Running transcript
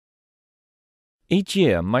Each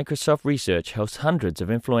year, Microsoft Research hosts hundreds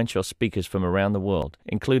of influential speakers from around the world,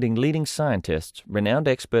 including leading scientists, renowned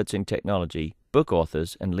experts in technology, book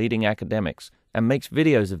authors, and leading academics, and makes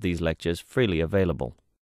videos of these lectures freely available.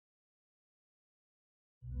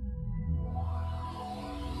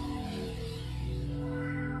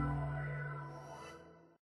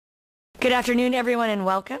 Good afternoon, everyone, and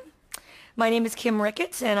welcome. My name is Kim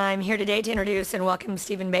Ricketts, and I'm here today to introduce and welcome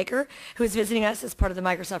Stephen Baker, who is visiting us as part of the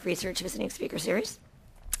Microsoft Research Visiting Speaker Series.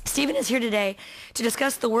 Stephen is here today to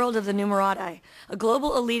discuss the world of the Numerati, a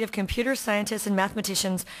global elite of computer scientists and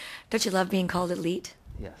mathematicians. Don't you love being called elite?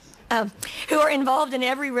 Yes. Who are involved in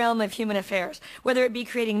every realm of human affairs, whether it be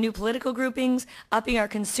creating new political groupings, upping our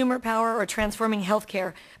consumer power, or transforming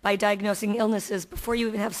healthcare by diagnosing illnesses before you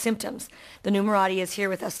even have symptoms. The Numerati is here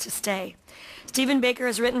with us to stay. Stephen Baker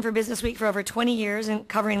has written for Business Week for over 20 years,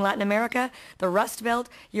 covering Latin America, the Rust Belt,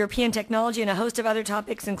 European technology, and a host of other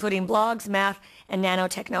topics, including blogs, math, and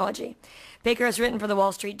nanotechnology. Baker has written for the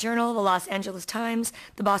Wall Street Journal, the Los Angeles Times,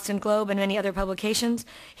 the Boston Globe, and many other publications.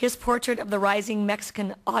 His portrait of the rising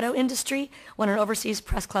Mexican auto industry won an Overseas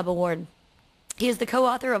Press Club award. He is the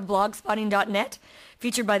co-author of blogspotting.net,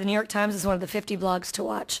 featured by the New York Times as one of the 50 blogs to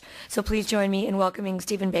watch. So please join me in welcoming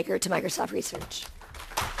Stephen Baker to Microsoft Research.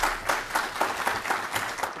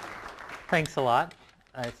 Thanks a lot.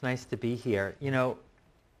 It's nice to be here. You know,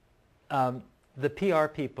 the PR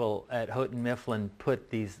people at Houghton Mifflin put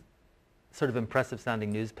these sort of impressive sounding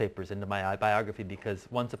newspapers into my biography because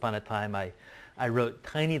once upon a time I wrote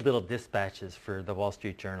tiny little dispatches for the Wall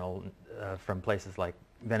Street Journal from places like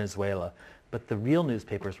Venezuela. But the real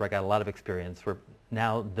newspapers where I got a lot of experience were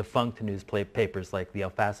now defunct newspapers like the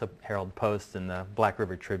El Paso Herald Post and the Black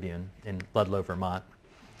River Tribune in Ludlow, Vermont.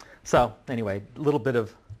 So anyway, a little bit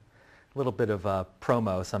of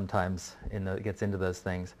promo sometimes gets into those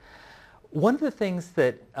things. One of the things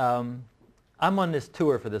that I'm on this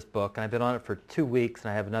tour for this book, and I've been on it for 2 weeks,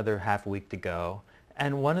 and I have another half a week to go.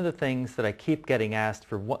 And one of the things that I keep getting asked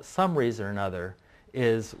for some reason or another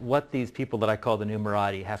is what these people that I call the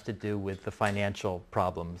Numerati have to do with the financial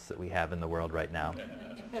problems that we have in the world right now.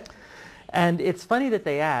 And it's funny that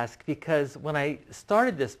they ask because when I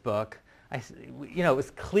started this book, it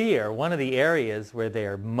was clear one of the areas where they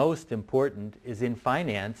are most important is in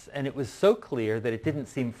finance, and it was so clear that it didn't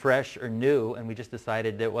seem fresh or new, and we just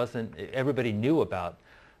decided everybody knew about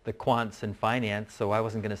the quants in finance, so I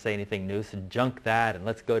wasn't going to say anything new, so junk that, and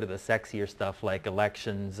let's go to the sexier stuff like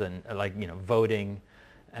elections and voting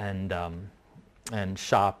and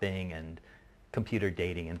shopping and computer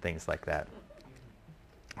dating and things like that.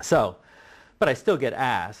 So. But I still get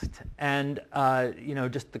asked, and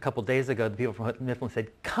just a couple days ago, the people from Houghton Mifflin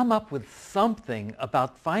said, "Come up with something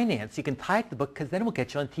about finance. You can tie it to the book, because then we'll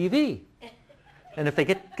get you on TV. And if they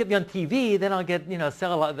get me on TV, then I'll get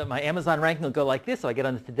sell a lot. My Amazon ranking will go like this, so I get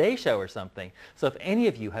on the Today Show or something." So if any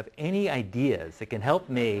of you have any ideas that can help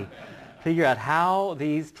me figure out how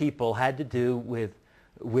these people had to do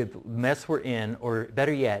with mess we're in, or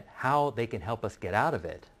better yet, how they can help us get out of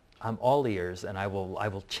it, I'm all ears, and I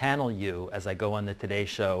will channel you as I go on the Today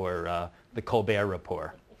Show or the Colbert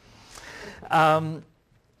Report.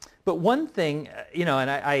 But one thing, and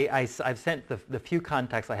I've sent the few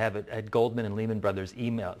contacts I have at Goldman and Lehman Brothers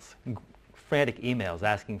emails, frantic emails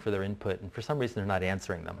asking for their input, and for some reason they're not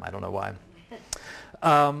answering them. I don't know why.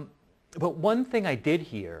 But one thing I did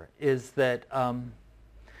hear is that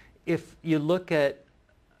if you look at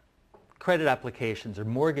credit applications or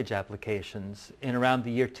mortgage applications in around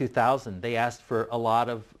the year 2000, they asked for a lot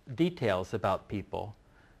of details about people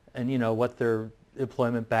and what their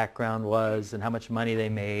employment background was and how much money they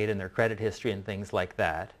made and their credit history and things like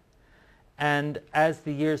that. And as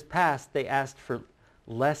the years passed, they asked for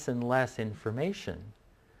less and less information.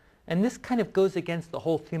 And this kind of goes against the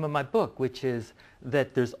whole theme of my book, which is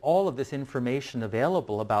that there's all of this information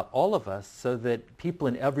available about all of us so that people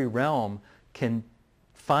in every realm can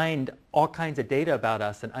find all kinds of data about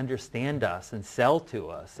us and understand us and sell to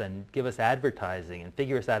us and give us advertising and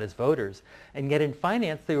figure us out as voters. And yet in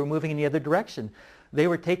finance, they were moving in the other direction. They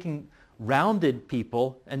were taking rounded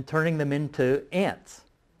people and turning them into ants.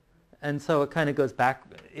 And so it kind of goes back,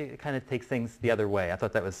 it kind of takes things the other way. I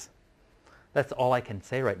thought that's all I can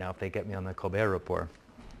say right now if they get me on the Colbert Report.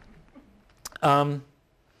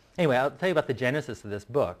 Anyway, I'll tell you about the genesis of this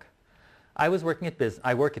book. I work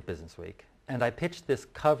at Business Week. And I pitched this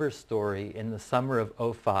cover story in the summer of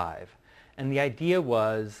 '05. And the idea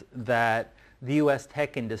was that the U.S.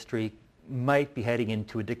 tech industry might be heading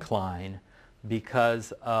into a decline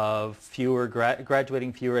because of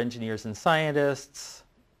graduating fewer engineers and scientists,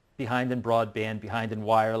 behind in broadband, behind in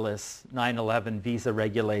wireless, 9/11 visa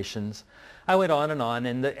regulations. I went on,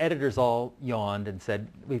 and the editors all yawned and said,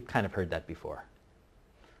 we've kind of heard that before.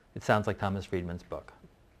 It sounds like Thomas Friedman's book.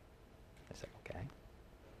 I said, okay.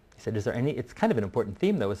 He said, is there any, it's kind of an important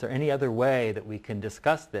theme though, is there any other way that we can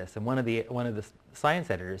discuss this? And one of the science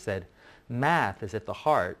editors said, math is at the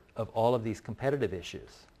heart of all of these competitive issues.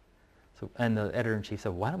 So, and the editor-in-chief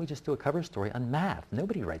said, why don't we just do a cover story on math?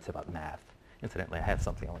 Nobody writes about math. Incidentally, I have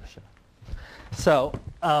something I want to show. So,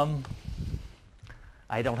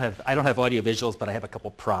 I don't have audio visuals, but I have a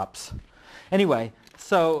couple props. Anyway,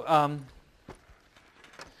 so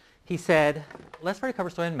he said, let's write a cover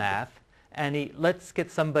story on math, and let's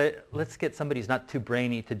get somebody who's not too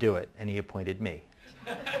brainy to do it, and he appointed me.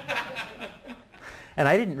 And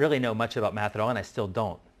I didn't really know much about math at all, and I still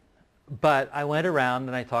don't. But I went around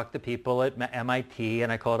and I talked to people at MIT,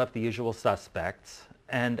 and I called up the usual suspects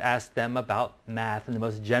and asked them about math in the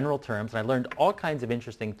most general terms, and I learned all kinds of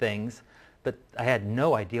interesting things, but I had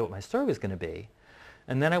no idea what my story was going to be.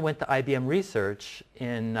 And then I went to IBM Research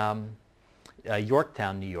in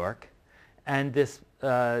Yorktown, New York, and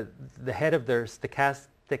the head of their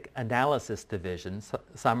stochastic analysis division,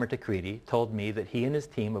 Samer Takriti, told me that he and his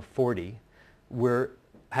team of 40 were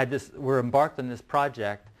embarked on this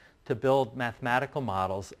project to build mathematical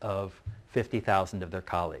models of 50,000 of their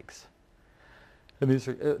colleagues. And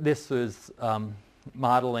this was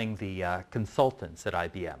modeling the consultants at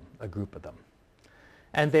IBM, a group of them.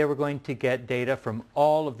 And they were going to get data from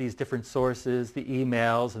all of these different sources, the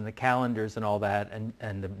emails and the calendars and all that,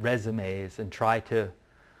 and the resumes, and try to,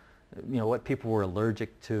 what people were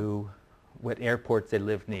allergic to, what airports they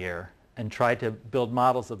lived near, and try to build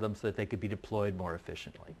models of them so that they could be deployed more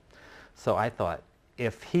efficiently. So I thought,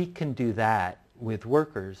 if he can do that with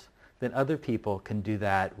workers, then other people can do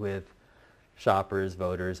that with shoppers,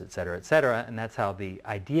 voters, et cetera, and that's how the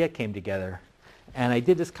idea came together. And I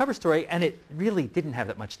did this cover story, and it really didn't have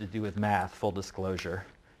that much to do with math, full disclosure.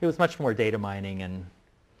 It was much more data mining and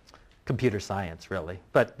computer science, really.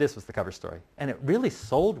 But this was the cover story. And it really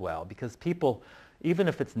sold well, because people, even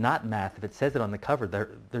if it's not math, if it says it on the cover,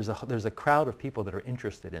 there's a crowd of people that are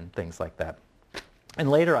interested in things like that.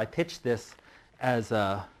 And later I pitched this as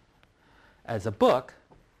a book,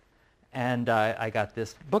 and I got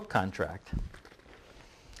this book contract.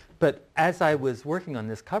 But as I was working on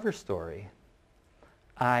this cover story,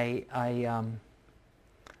 I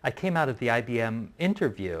came out of the IBM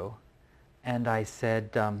interview, and I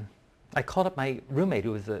said, I called up my roommate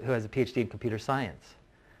who has a PhD in computer science,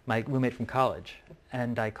 my roommate from college,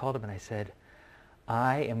 and I called him and I said,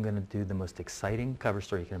 I am going to do the most exciting cover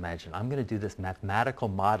story you can imagine. I'm going to do this mathematical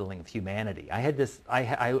modeling of humanity.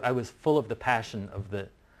 I was full of the passion of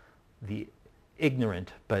the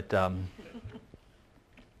ignorant, but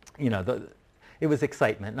it was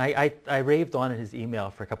excitement. And I raved on in his email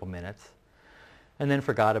for a couple minutes, and then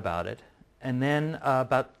forgot about it. And then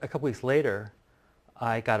about a couple weeks later,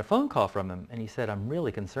 I got a phone call from him, and he said, I'm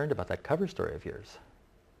really concerned about that cover story of yours.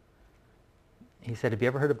 He said, have you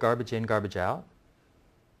ever heard of garbage in, garbage out?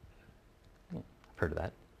 I've heard of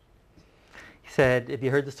that. He said, have you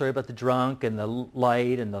heard the story about the drunk and the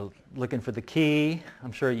light and the looking for the key?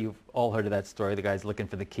 I'm sure you've all heard of that story. The guy's looking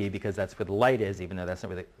for the key because that's where the light is, even though that's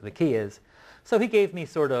not where the key is. So he gave me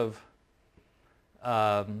sort of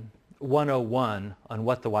 101 on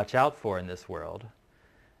what to watch out for in this world.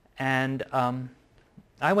 And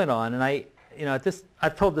I went on, and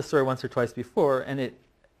I've told this story once or twice before, and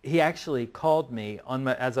he actually called me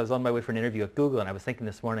as I was on my way for an interview at Google, and I was thinking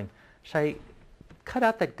this morning, should I cut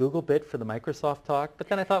out that Google bit for the Microsoft talk? But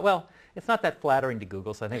then I thought, well, it's not that flattering to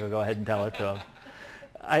Google, so I think I'll go ahead and tell it to him.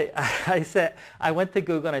 I went to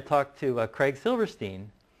Google and I talked to Craig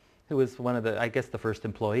Silverstein, who was one of the first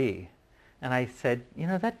employee. And I said,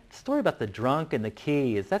 that story about the drunk and the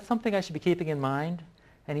key, is that something I should be keeping in mind?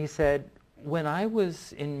 And he said, when I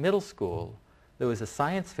was in middle school, there was a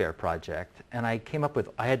science fair project, and I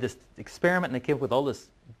had this experiment, and I came up with all this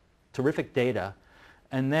terrific data.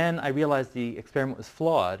 And then I realized the experiment was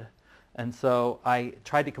flawed, and so I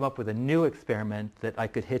tried to come up with a new experiment that I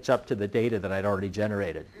could hitch up to the data that I'd already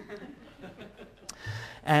generated.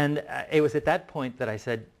 And it was at that point that I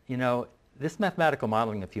said, this mathematical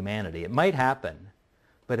modeling of humanity, it might happen,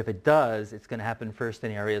 but if it does, it's going to happen first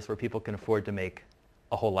in areas where people can afford to make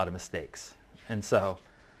a whole lot of mistakes. And so,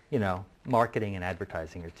 marketing and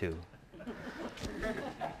advertising are two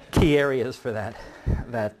key areas for that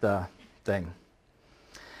thing.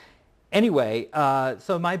 Anyway,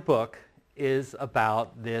 so my book is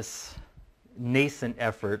about this nascent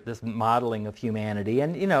effort, this modeling of humanity.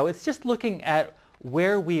 And, it's just looking at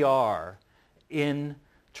where we are in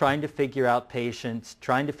trying to figure out patients,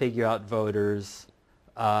 trying to figure out voters,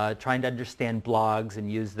 trying to understand blogs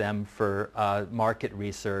and use them for market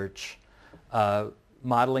research,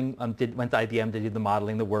 modeling, went to IBM to do the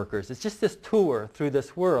modeling the workers. It's just this tour through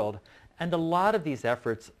this world. And a lot of these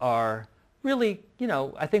efforts are really,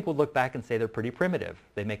 I think we'll look back and say they're pretty primitive.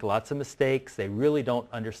 They make lots of mistakes. They really don't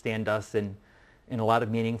understand us in a lot of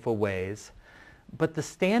meaningful ways. But the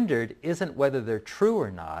standard isn't whether they're true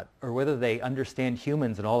or not, or whether they understand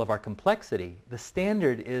humans and all of our complexity. The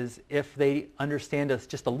standard is if they understand us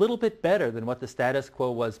just a little bit better than what the status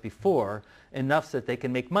quo was before, enough so that they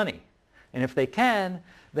can make money. And if they can,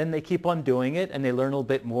 then they keep on doing it and they learn a little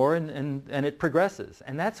bit more and it progresses.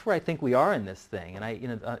 And that's where I think we are in this thing.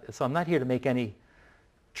 And so I'm not here to make any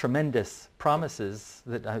tremendous promises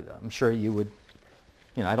that I'm sure you would,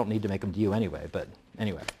 I don't need to make them to you anyway, but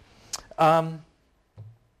anyway. And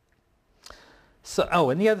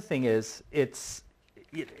the other thing is,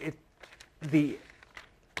 the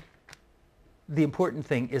important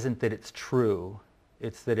thing isn't that it's true.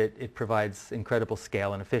 It's that it provides incredible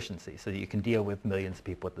scale and efficiency, so that you can deal with millions of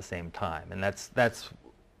people at the same time. And that's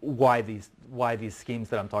why these schemes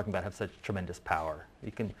that I'm talking about have such tremendous power.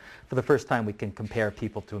 For the first time, we can compare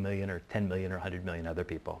people to 1 million or 10 million or 100 million other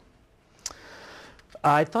people.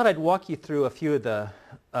 I thought I'd walk you through a few of the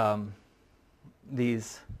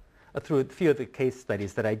case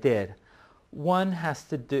studies that I did. One has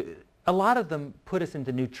to do, a lot of them put us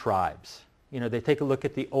into new tribes. They take a look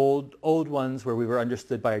at the old ones where we were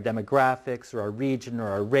understood by our demographics or our region or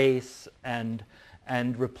our race and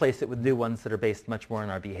replace it with new ones that are based much more on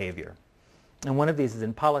our behavior. And one of these is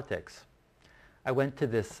in politics. I went to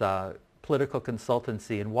this political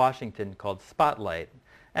consultancy in Washington called Spotlight.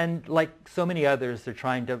 And like so many others, they're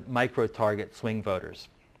trying to micro-target swing voters.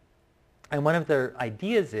 And one of their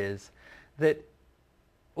ideas is that,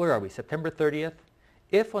 where are we, September 30th?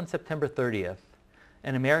 If on September 30th,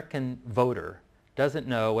 an American voter doesn't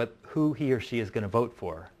know who he or she is going to vote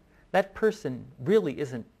for, that person really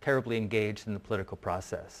isn't terribly engaged in the political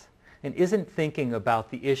process and isn't thinking about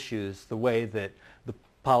the issues the way that the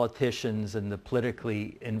politicians and the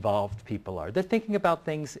politically involved people are. They're thinking about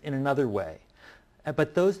things in another way.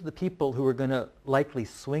 But those are the people who are going to likely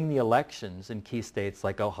swing the elections in key states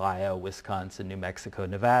like Ohio, Wisconsin, New Mexico,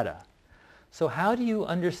 Nevada. So how do you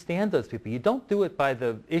understand those people? You don't do it by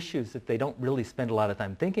the issues that they don't really spend a lot of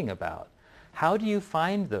time thinking about. How do you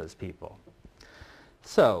find those people?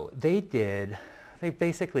 So they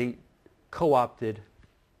basically co-opted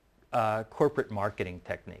corporate marketing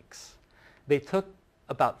techniques. They took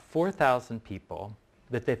about 4,000 people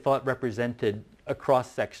that they thought represented a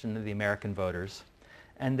cross-section of the American voters,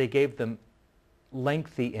 and they gave them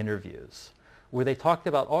lengthy interviews where they talked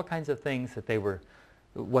about all kinds of things that they were,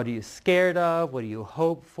 what are you scared of? What do you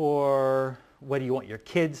hope for? What do you want your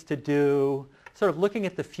kids to do? Sort of looking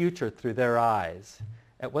at the future through their eyes,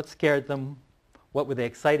 at what scared them, what were they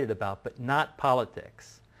excited about, but not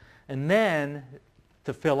politics. And then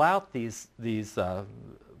to fill out these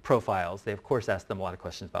profiles, they of course asked them a lot of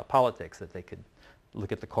questions about politics that they could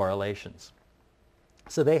look at the correlations.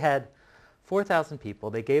 So they had 4,000 people.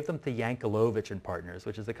 They gave them to Yankelovich and Partners,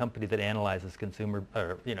 which is a company that analyzes consumer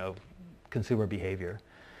behavior.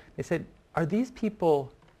 They said, are these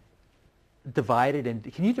people divided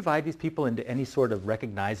into, can you divide these people into any sort of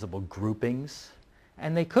recognizable groupings?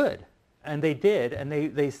 And they could, and they did, and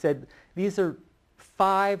they said, these are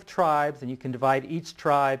 5 tribes, and you can divide each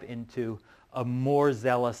tribe into a more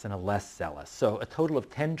zealous and a less zealous. So a total of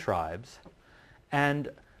 10 tribes, and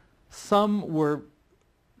some were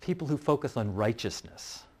people who focus on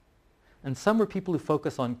righteousness, and some were people who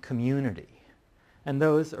focus on community. And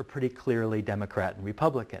those are pretty clearly Democrat and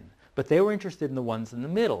Republican. But they were interested in the ones in the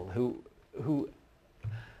middle who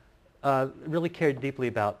really cared deeply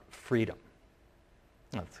about freedom.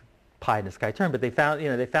 That's a pie in the sky term, but they found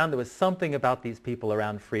there was something about these people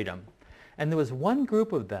around freedom. And there was one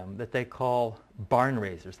group of them that they call barn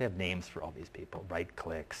raisers. They have names for all these people, right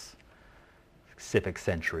clicks, civic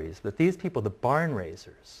centuries. But these people, the barn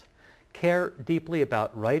raisers, care deeply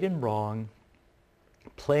about right and wrong,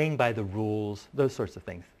 playing by the rules, those sorts of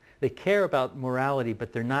things. They care about morality,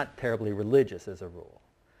 but they're not terribly religious as a rule.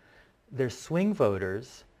 They're swing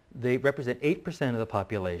voters. They represent 8% of the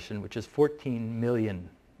population, which is 14 million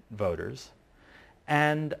voters.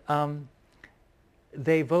 And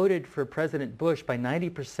they voted for President Bush by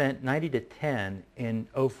 90%, 90 to 10 in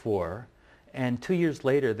 2004. And 2 years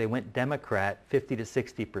later, they went Democrat 50 to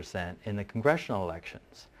 60% in the congressional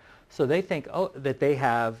elections. So they think that they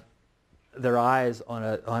have their eyes on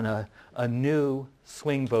a new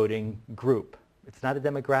swing voting group. It's not a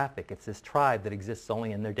demographic. It's this tribe that exists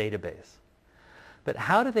only in their database. But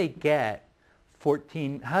how do they get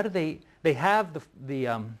how do they they have the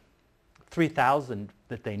 3,000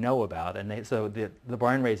 that they know about, and so the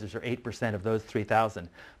barn raisers are 8% of those 3,000.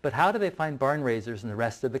 But how do they find barn raisers in the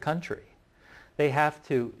rest of the country? They have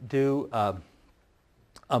to do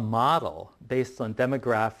a model based on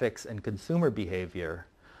demographics and consumer behavior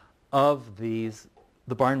of the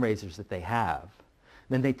barn raisers that they have.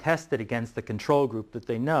 Then they test it against the control group that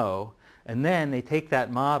they know, and then they take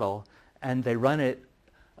that model and they run it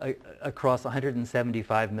across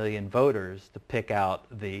 175 million voters to pick out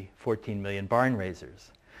the 14 million barn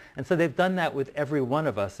raisers. And so they've done that with every one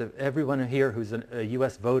of us. Everyone here who's a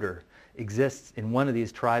US voter exists in one of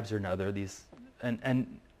these tribes or another.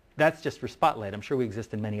 And that's just for Spotlight. I'm sure we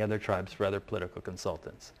exist in many other tribes for other political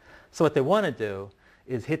consultants. So what they want to do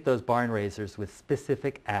is hit those barn raisers with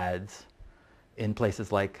specific ads in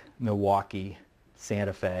places like Milwaukee,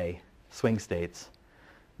 Santa Fe, swing states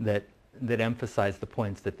that emphasize the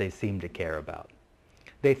points that they seem to care about.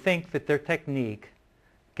 They think that their technique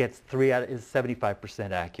gets is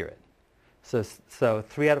 75% accurate. So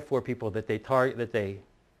 3 out of 4 people that they target, that they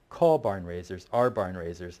call barn raisers, are barn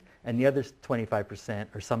raisers, and the other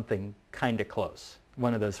 25% are something kind of close.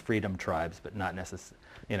 One of those freedom tribes, but not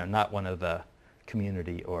not one of the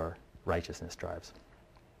community or righteousness tribes.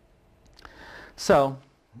 So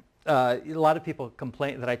a lot of people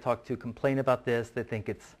that I talk to complain about this. They think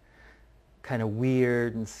it's kind of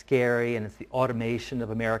weird and scary, and it's the automation of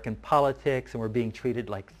American politics, and we're being treated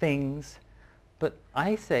like things. But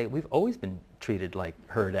I say we've always been treated like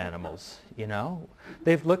herd animals, you know?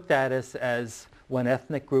 They've looked at us as one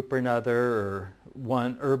ethnic group or another, or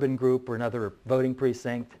one urban group or another voting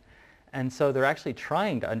precinct. And so they're actually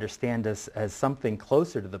trying to understand us as something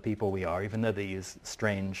closer to the people we are, even though they use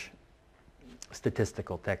strange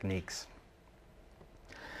statistical techniques.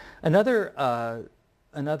 Another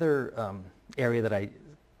area that I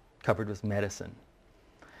covered was medicine.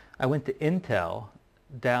 I went to Intel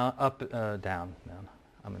down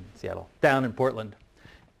I'm in Seattle, down in Portland,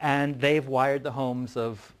 and they've wired the homes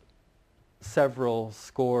of several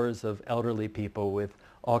scores of elderly people with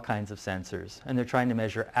all kinds of sensors, and they're trying to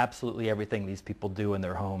measure absolutely everything these people do in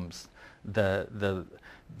their homes, the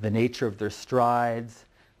nature of their strides,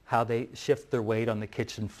 how they shift their weight on the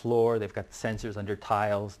kitchen floor. They've got sensors under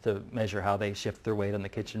tiles to measure how they shift their weight on the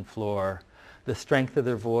kitchen floor, the strength of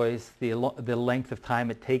their voice, the length of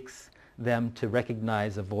time it takes them to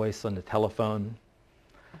recognize a voice on the telephone,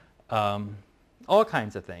 all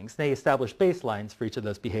kinds of things. They establish baselines for each of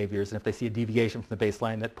those behaviors, and if they see a deviation from the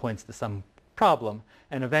baseline, that points to some problem,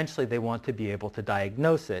 and eventually they want to be able to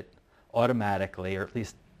diagnose it automatically, or at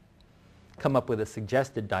least come up with a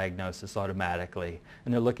suggested diagnosis automatically.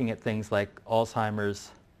 And they're looking at things like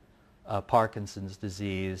Alzheimer's, Parkinson's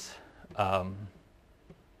disease,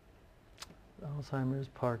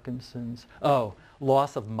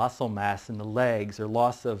 loss of muscle mass in the legs, or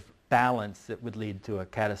loss of balance that would lead to a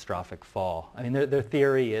catastrophic fall. I mean, their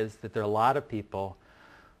theory is that there are a lot of people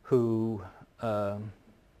who, well,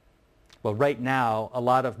 right now, a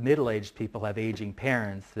lot of middle-aged people have aging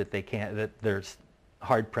parents that they're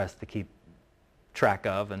hard pressed to keep track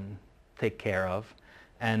of and take care of,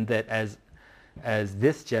 and that as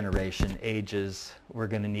this generation ages, we're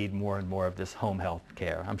going to need more and more of this home health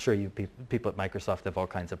care. I'm sure you people at Microsoft have all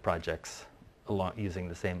kinds of projects following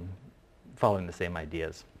the same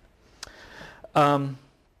ideas. I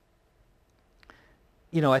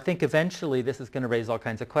think eventually this is going to raise all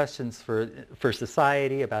kinds of questions for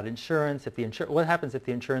society about insurance. What happens if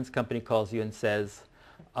the insurance company calls you and says,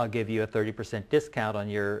 I'll give you a 30% discount on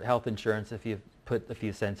your health insurance if you put a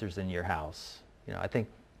few sensors in your house? I think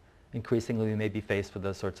increasingly we may be faced with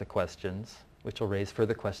those sorts of questions, which will raise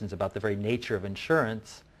further questions about the very nature of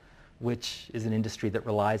insurance, which is an industry that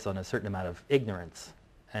relies on a certain amount of ignorance.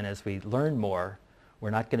 And as we learn more, we're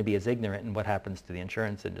not going to be as ignorant in what happens to the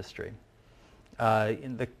insurance industry.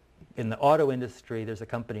 In the auto industry, there's a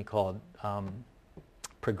company called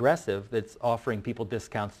Progressive that's offering people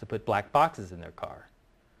discounts to put black boxes in their car.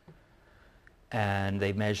 And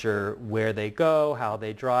they measure where they go, how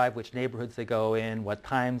they drive, which neighborhoods they go in, what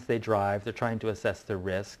times they drive. They're trying to assess their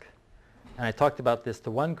risk. And I talked about this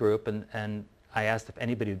to one group, and I asked if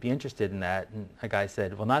anybody would be interested in that. And a guy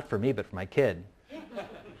said, well, not for me, but for my kid.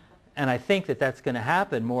 And I think that that's going to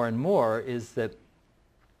happen more and more, is that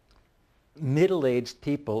middle-aged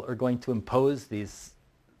people are going to impose these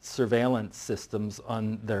surveillance systems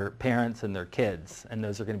on their parents and their kids. And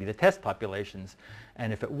those are going to be the test populations.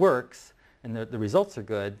 And if it works, and the results are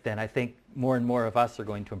good, then I think more and more of us are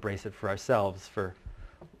going to embrace it for ourselves for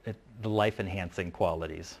the life-enhancing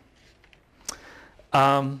qualities.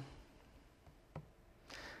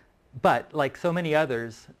 But like so many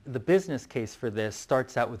others, the business case for this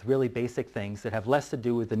starts out with really basic things that have less to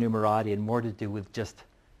do with the numerati and more to do with just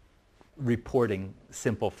reporting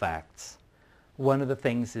simple facts. One of the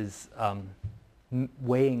things is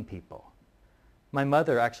weighing people. My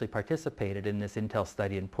mother actually participated in this Intel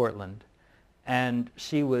study in Portland, and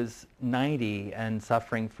she was 90 and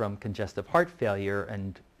suffering from congestive heart failure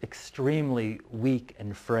and extremely weak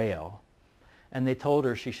and frail. And they told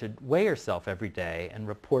her she should weigh herself every day and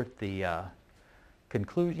report the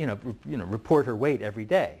report her weight every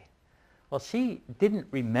day. Well, she didn't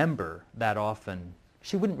remember that often.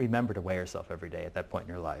 She wouldn't remember to weigh herself every day at that point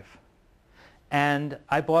in her life. And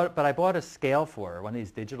I bought a scale for her, one of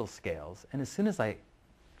these digital scales, and as soon as I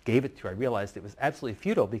gave it to her, I realized it was absolutely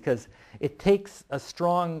futile because it takes a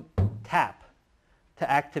strong tap to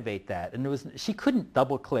activate that. And she couldn't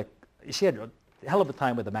double click. She had a hell of a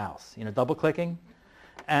time with the mouse, double clicking.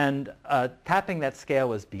 And tapping that scale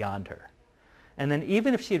was beyond her. And then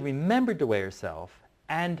even if she had remembered to weigh herself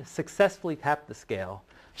and successfully tapped the scale,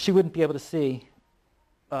 she wouldn't be able to see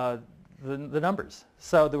the numbers.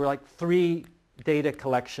 So there were like 3 data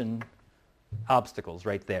collection obstacles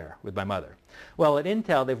right there with my mother. Well, at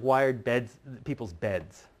Intel, they've wired people's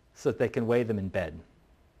beds so that they can weigh them in bed.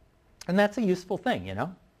 And that's a useful thing,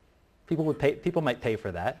 People might pay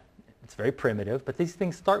for that. It's very primitive, but these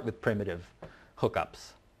things start with primitive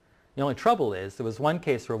hookups. The only trouble is there was one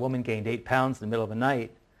case where a woman gained 8 pounds in the middle of the night,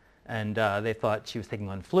 and they thought she was taking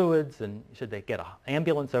on fluids, and should they get an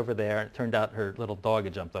ambulance over there? And it turned out her little dog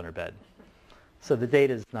had jumped on her bed. So the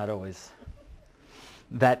data is not always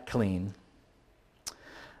that clean.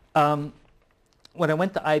 When I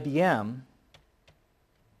went to IBM,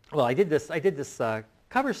 well, I did this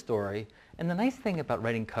cover story, and the nice thing about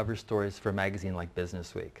writing cover stories for a magazine like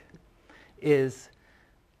Business Week is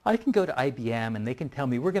I can go to IBM and they can tell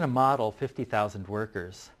me we're going to model 50,000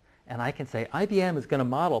 workers, and I can say IBM is going to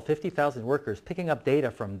model 50,000 workers picking up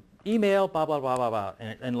data from email, blah, blah, blah, blah, blah,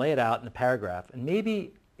 and lay it out in a paragraph, and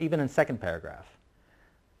maybe even in a second paragraph.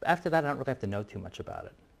 After that, I don't really have to know too much about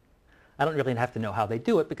it. I don't really have to know how they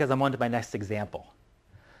do it because I'm on to my next example.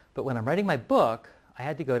 But when I'm writing my book, I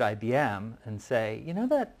had to go to IBM and say,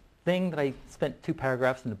 that thing that I spent 2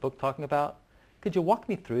 paragraphs in the book talking about? Could you walk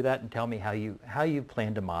me through that and tell me how you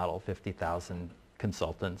plan to model 50,000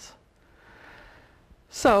 consultants?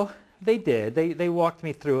 So they did. They walked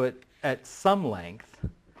me through it at some length.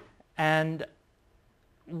 And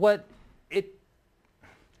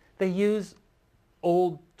they use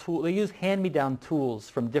hand-me-down tools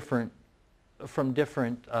from different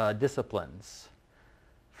disciplines.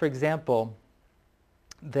 For example,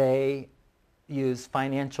 they use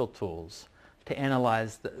financial tools to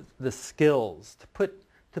analyze the skills, to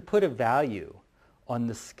put a value on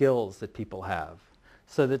the skills that people have,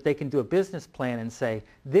 so that they can do a business plan and say,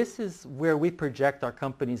 this is where we project our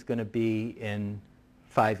company's going to be in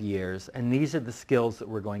 5 years, and these are the skills that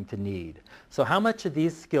we're going to need. So how much are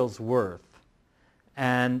these skills worth?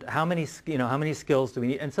 And how many skills do we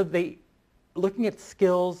need? And so looking at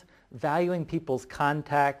skills, valuing people's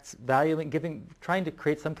contacts, trying to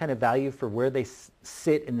create some kind of value for where they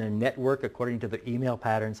sit in their network according to the email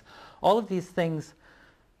patterns. All of these things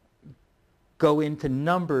go into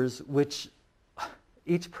numbers which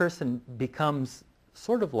each person becomes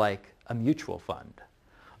sort of like a mutual fund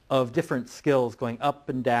of different skills going up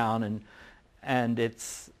and down, and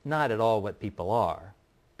it's not at all what people are,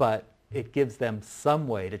 but it gives them some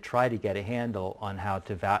way to try to get a handle on how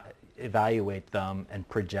to evaluate them and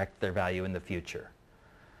project their value in the future.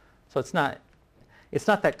 So it's not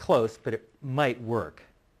that close, but it might work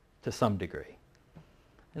to some degree.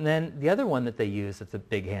 And then the other one that they use that's a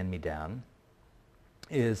big hand-me-down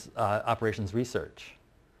is operations research.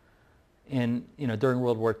 During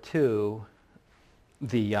World War II,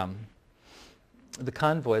 the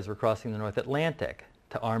convoys were crossing the North Atlantic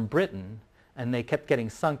to arm Britain, and they kept getting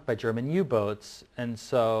sunk by German U-boats, and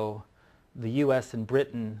so the U.S. and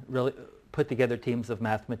Britain really put together teams of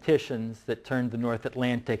mathematicians that turned the North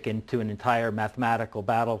Atlantic into an entire mathematical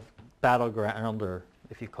battleground, or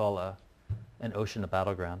if you call an ocean a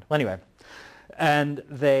battleground. Well, anyway, and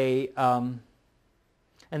they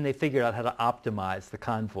figured out how to optimize the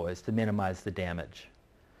convoys to minimize the damage.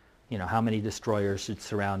 How many destroyers should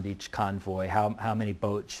surround each convoy, how many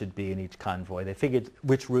boats should be in each convoy. They figured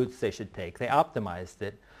which routes they should take. They optimized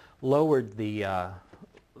it, lowered the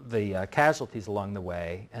casualties along the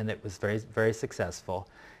way, and it was very, very successful.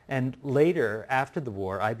 And later, after the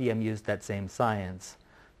war, IBM used that same science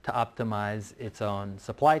to optimize its own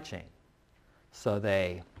supply chain. So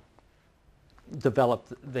they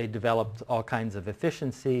they developed all kinds of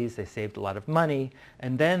efficiencies, they saved a lot of money,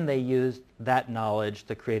 and then they used that knowledge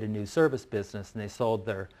to create a new service business, and they sold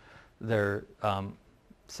their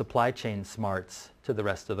supply chain smarts to the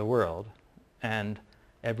rest of the world. And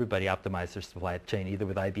everybody optimized their supply chain either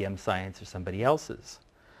with IBM Science or somebody else's.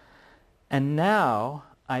 And now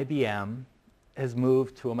IBM has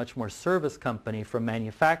moved to a much more service company from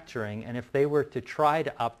manufacturing, and if they were to try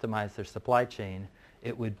to optimize their supply chain,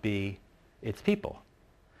 it would be its people.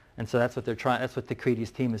 And so that's what the Credes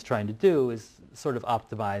team is trying to do, is sort of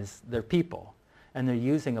optimize their people. And they're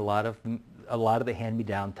using a lot of the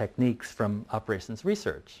hand-me-down techniques from operations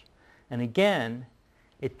research. And again,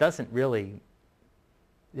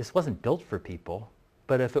 this wasn't built for people,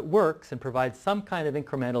 but if it works and provides some kind of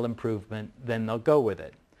incremental improvement, then they'll go with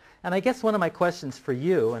it. And I guess one of my questions for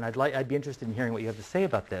you, and I'd be interested in hearing what you have to say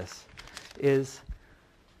about this, is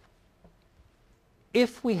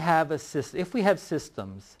if we have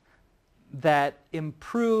systems that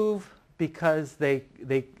improve because they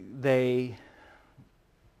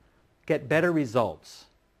get better results,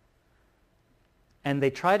 and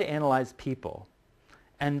they try to analyze people,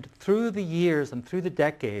 and through the years and through the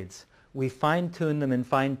decades, we fine-tune them and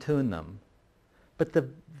fine-tune them, but the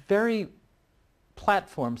very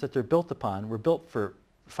platforms that they're built upon were built for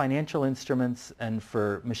financial instruments and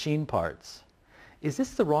for machine parts. Is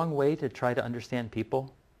this the wrong way to try to understand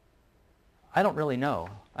people? I don't really know.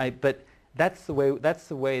 But that's the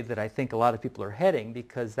way that I think a lot of people are heading,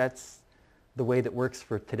 because that's the way that works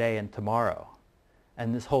for today and tomorrow.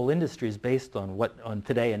 And this whole industry is based on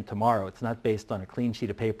today and tomorrow. It's not based on a clean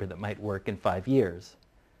sheet of paper that might work in 5 years.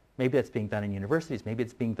 Maybe that's being done in universities. Maybe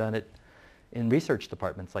it's being done in research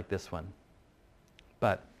departments like this one.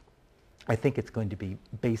 But I think it's going to be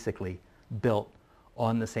basically built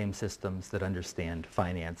on the same systems that understand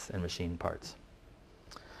finance and machine parts.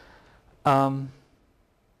 I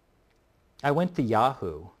went to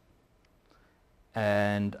Yahoo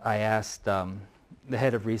and I asked the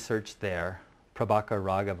head of research there, Prabhakar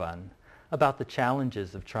Raghavan, about the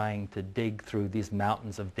challenges of trying to dig through these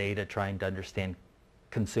mountains of data, trying to understand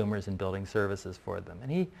consumers and building services for them.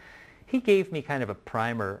 And he gave me kind of a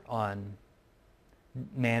primer on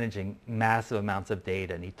managing massive amounts of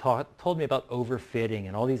data, and he told me about overfitting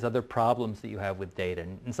and all these other problems that you have with data,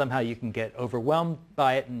 and somehow you can get overwhelmed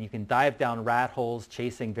by it, and you can dive down rat holes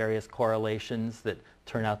chasing various correlations that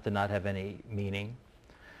turn out to not have any meaning.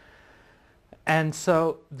 And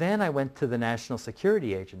so then I went to the National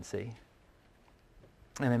Security Agency,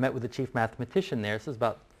 and I met with the chief mathematician there. This was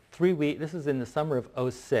about 3 weeks, this was in the summer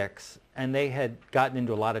of '06, and they had gotten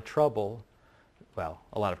into a lot of trouble, well,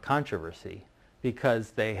 a lot of controversy, because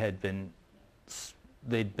they'd been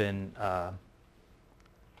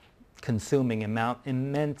consuming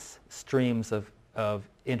immense streams of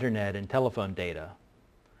internet and telephone data.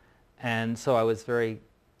 And so I was very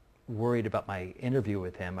worried about my interview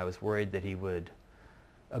with him. I was worried that he would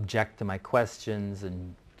object to my questions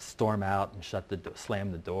and storm out and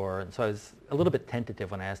slam the door. And so I was a little bit tentative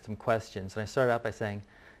when I asked him questions. And I started out by saying,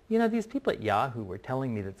 you know, these people at Yahoo were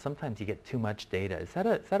telling me that sometimes you get too much data. Is that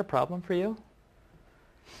a problem for you?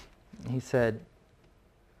 He said,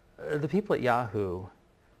 the people at Yahoo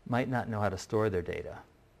might not know how to store their data,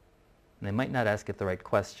 and they might not ask it the right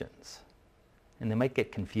questions, and they might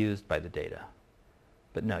get confused by the data.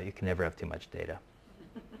 But no, you can never have too much data.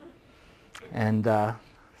 And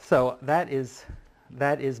so that is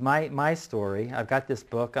my story. I've got this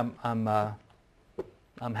book. I'm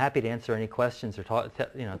happy to answer any questions or talk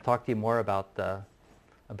to you more about the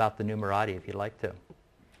Numerati if you'd like to.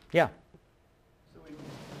 Yeah.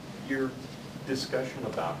 Your discussion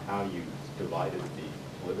about how you divided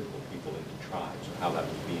the political people into tribes, or how that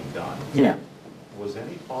was being done. Yeah. Was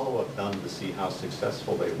any follow-up done to see how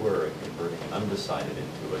successful they were in converting an undecided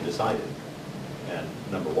into a decided? And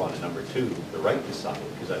number one, and number two, the right decided,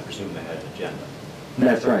 because I presume they had an agenda.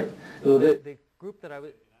 That's right. Well, the group that I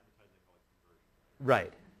was...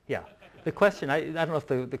 Right, yeah. The question, I don't know if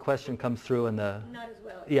the question comes through in the... Not as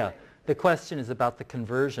well. Yeah. The question is about the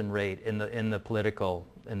conversion rate in the political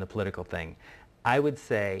thing. I would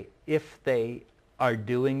say if they are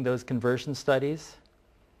doing those conversion studies,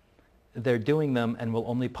 they're doing them and will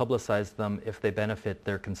only publicize them if they benefit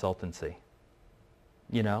their consultancy.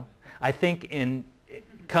 You know? I think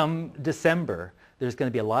come December, there's going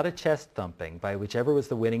to be a lot of chest thumping by whichever was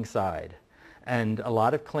the winning side, and a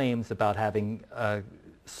lot of claims about having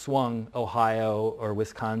swung Ohio or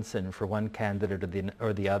Wisconsin for one candidate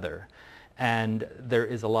or the other. And there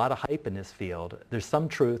is a lot of hype in this field. There's some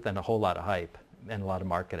truth and a whole lot of hype and a lot of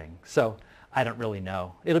marketing. So I don't really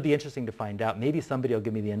know. It'll be interesting to find out. Maybe somebody will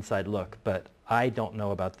give me the inside look, but I don't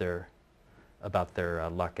know about their about their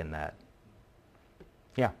luck in that.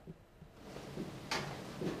 Yeah.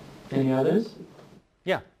 Any others?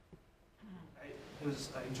 Yeah.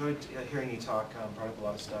 I enjoyed hearing you talk, brought up a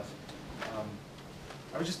lot of stuff.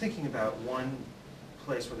 I was just thinking about one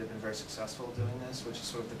place where they've been very successful doing this, which is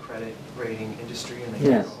sort of the credit rating industry, and they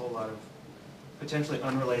take a whole lot of potentially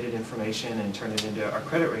unrelated information and turn it into our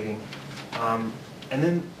credit rating. And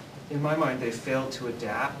then, in my mind, they failed to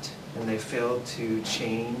adapt, and they failed to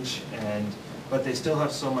change, but they still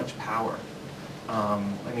have so much power. I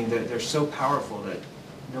mean, they're so powerful that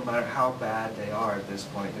no matter how bad they are at this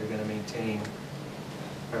point, they're going to maintain,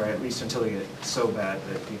 or at least until they get so bad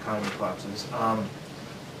that the economy collapses,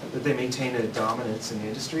 that they maintain a dominance in the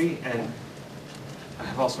industry. And I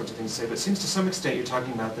have all sorts of things to say, but it seems to some extent you're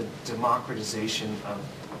talking about the democratization of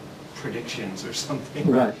predictions or something.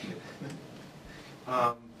 Right.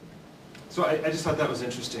 So I just thought that was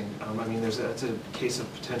interesting. I mean, that's a case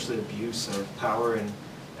of potentially abuse of power and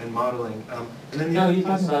modeling. And then No, you're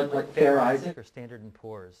talking about like Fair Isaac? Or Standard &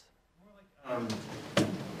 Poor's?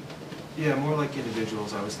 Yeah, more like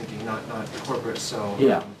individuals, I was thinking, not corporate, so...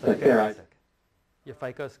 Yeah, like Fair Isaac. Your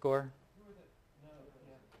FICO score?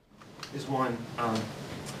 Is one.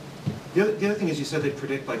 The other thing is you said they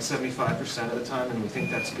predict like 75% of the time, and we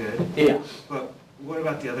think that's good. Yeah. But what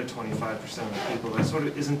about the other 25% of the people? That sort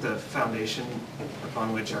of isn't the foundation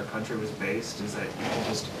upon which our country was based, is that you can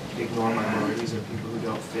just ignore minorities or people who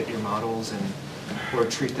don't fit your models or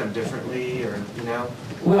treat them differently, or, you know?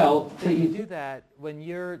 Well, you do that when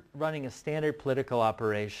you're running a standard political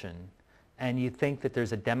operation and you think that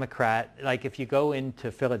there's a Democrat, like if you go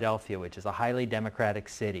into Philadelphia, which is a highly Democratic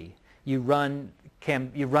city, you run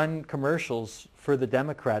commercials for the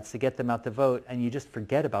Democrats to get them out to vote, and you just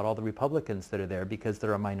forget about all the Republicans that are there because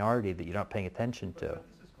they're a minority that you're not paying attention to. But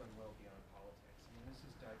this is going well beyond politics. I mean, this is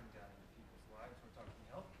diving down into people's lives. We're talking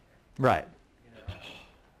healthcare. Right. You know,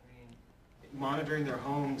 I mean, monitoring their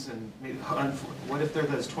homes, and maybe, what if they're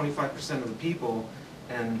those 25% of the people,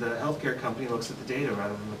 and the healthcare company looks at the data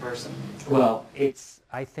rather than the person? Well,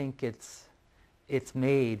 I think it's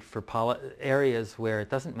made for areas where it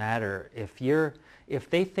doesn't matter if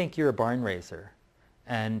they think you're a barn raiser,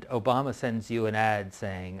 and Obama sends you an ad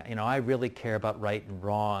saying, you know, I really care about right and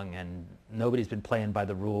wrong, and nobody's been playing by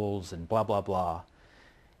the rules, and blah blah blah.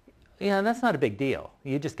 Yeah, that's not a big deal.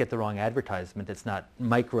 You just get the wrong advertisement. It's not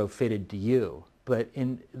micro-fitted to you. But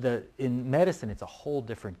in medicine, it's a whole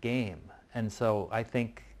different game, and so I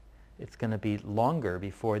think it's going to be longer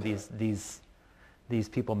before these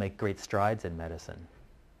people make great strides in medicine.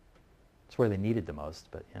 It's where they need it the most,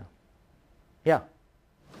 but yeah. Yeah?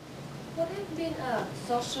 What have been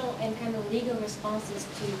social and kind of legal responses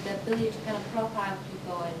to the ability to kind of profile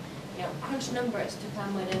people and, you know, crunch numbers to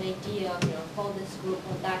come with an idea of, you know, hold this group,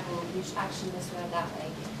 hold that group, each action this way or that way?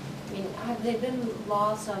 I mean, have there been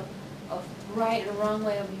laws of right or wrong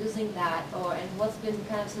way of using that, and what's been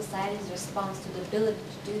kind of society's response to the ability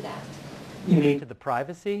to do that? You mean to the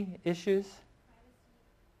privacy issues?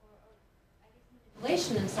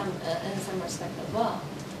 Manipulation in some respect as well.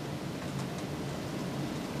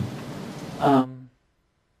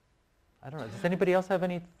 I don't know. Does anybody else have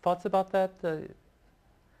any thoughts about that?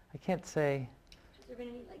 I can't say. Has there been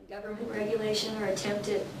any like government regulation or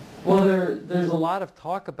attempted? Well, there's a lot of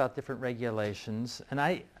talk about different regulations,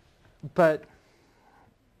 but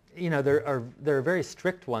you know, there are very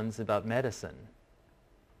strict ones about medicine.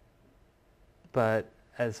 But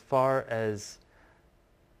as far as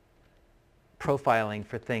profiling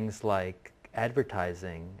for things like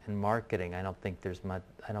advertising and marketing, I don't think there's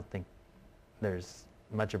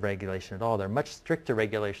much of regulation at all. There are much stricter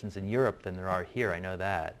regulations in Europe than there are here, I know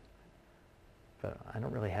that. But I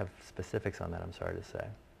don't really have specifics on that, I'm sorry to say.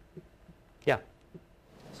 Yeah?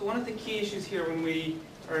 So one of the key issues here when we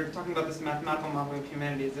are talking about this mathematical modeling of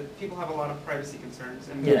humanity is that people have a lot of privacy concerns.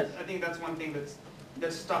 And yes. I think that's one thing that's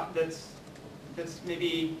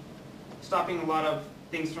maybe stopping a lot of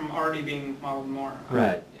things from already being modeled more.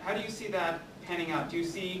 Right. How do you see that panning out? Do you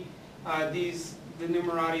see the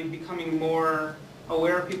Numerati becoming more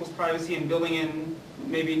aware of people's privacy and building in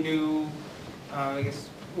maybe new,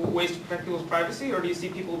 ways to protect people's privacy, or do you see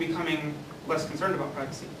people becoming less concerned about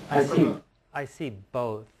privacy? I see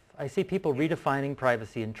both. I see people redefining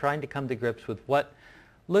privacy and trying to come to grips with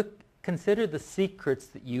consider the secrets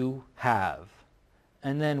that you have,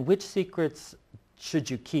 and then which secrets should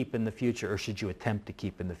you keep in the future, or should you attempt to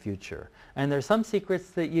keep in the future? And there's some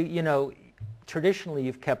secrets that you know, traditionally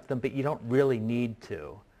you've kept them, but you don't really need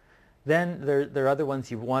to. Then there are other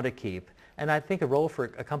ones you want to keep. And I think a role for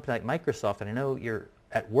a company like Microsoft, and I know you're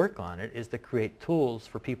at work on it is to create tools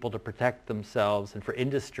for people to protect themselves and for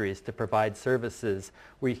industries to provide services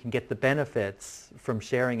where you can get the benefits from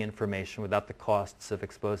sharing information without the costs of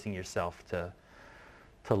exposing yourself to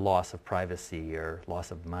loss of privacy or loss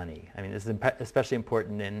of money. I mean, this is especially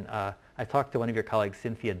important in, I talked to one of your colleagues,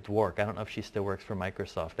 Cynthia Dwork. I don't know if she still works for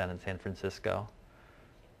Microsoft down in San Francisco.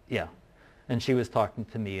 Yeah. And she was talking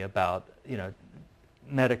to me about, you know,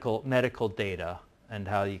 medical data and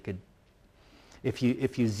how you could, if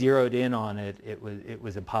you zeroed in on it, it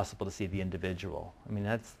was impossible to see the individual. I mean,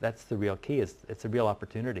 that's the real key. It's a real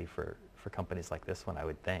opportunity for companies like this one, I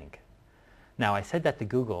would think. Now, I said that to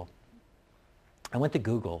Google. I went to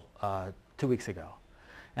Google 2 weeks ago,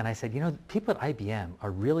 and I said, you know, people at IBM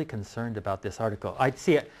are really concerned about this article. I'd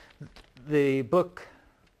see it. The book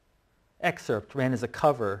excerpt ran as a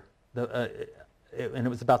cover, and it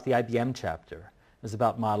was about the IBM chapter. It was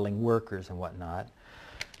about modeling workers and whatnot.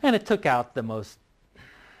 And it took out the most,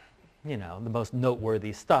 you know, the most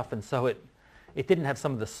noteworthy stuff, and so it didn't have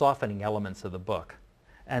some of the softening elements of the book.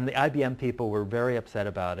 And the IBM people were very upset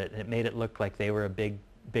about it, and it made it look like they were a big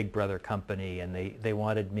brother company, and they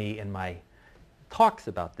wanted me in my talks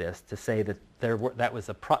about this to say that that was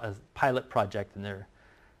a pilot project, and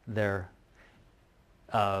their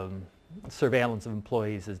surveillance of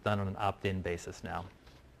employees is done on an opt-in basis now.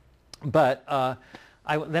 But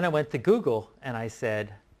then I went to Google and I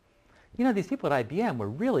said, you know, these people at IBM were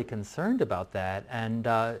really concerned about that, and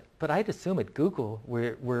but I'd assume at Google,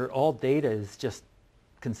 where all data is just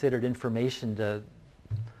considered information to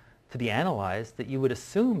be analyzed, that you would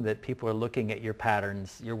assume that people are looking at your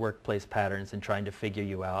patterns, your workplace patterns, and trying to figure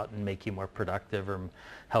you out and make you more productive or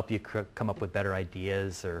help you come up with better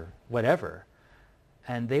ideas or whatever.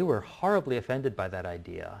 And they were horribly offended by that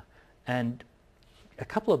idea. And a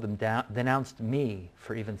couple of them denounced me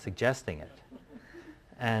for even suggesting it.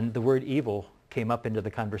 And the word evil came up into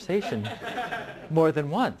the conversation more than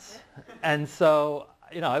once. And so,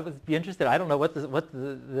 you know, I would be interested. I don't know what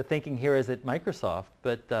the thinking here is at Microsoft,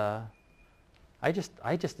 but I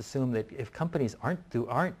just assume that if companies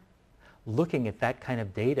aren't looking at that kind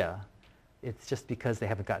of data, it's just because they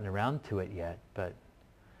haven't gotten around to it yet. But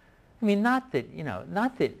I mean, not that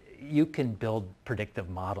you can build predictive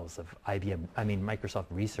models of Microsoft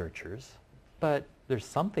researchers, but there's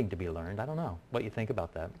something to be learned. I don't know what you think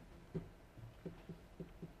about that.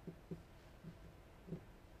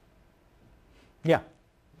 Yeah.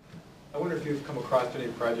 I wonder if you've come across any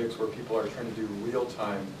projects where people are trying to do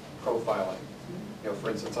real-time profiling. You know, for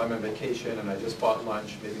instance, I'm on vacation and I just bought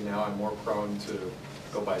lunch. Maybe now I'm more prone to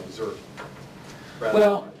go buy dessert rather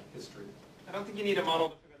than history. I don't think you need a model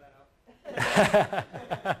to figure that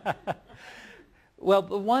out. Well,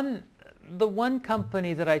 the one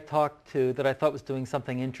company that I talked to that I thought was doing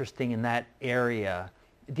something interesting in that area,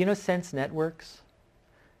 do you know Sense Networks?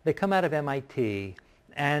 They come out of MIT.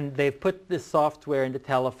 And they've put this software into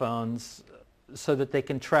telephones so that they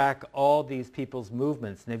can track all these people's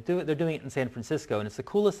movements. And they're doing it in San Francisco. And it's the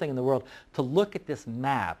coolest thing in the world to look at this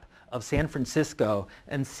map of San Francisco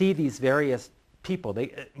and see these various people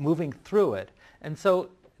moving through it. And so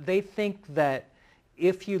they think that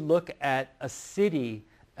if you look at a city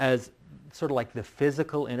as sort of like the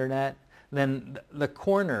physical internet, then the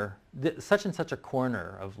corner, such and such a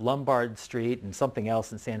corner of Lombard Street and something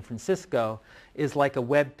else in San Francisco is like a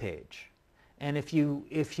web page. And if you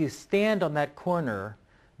stand on that corner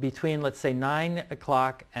between, let's say, 9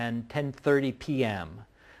 o'clock and 10:30 p.m.,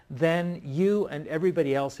 then you and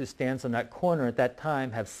everybody else who stands on that corner at that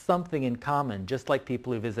time have something in common, just like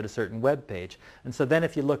people who visit a certain web page. And so then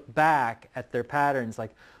if you look back at their patterns,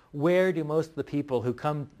 like where do most of the people who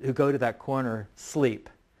go to that corner sleep?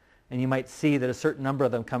 And you might see that a certain number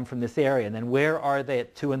of them come from this area. And then where are they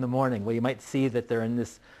at 2 in the morning? Well, you might see that they're in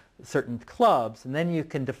this certain clubs. And then you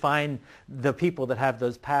can define the people that have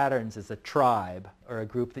those patterns as a tribe or a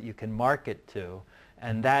group that you can market to.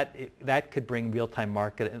 And that could bring real-time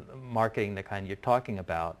marketing, the kind you're talking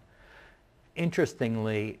about.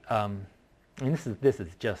 Interestingly, and this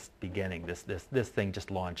is just beginning. This thing just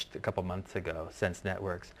launched a couple months ago, Sense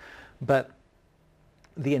Networks. But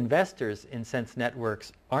the investors in Sense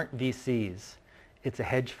Networks aren't VCs, it's a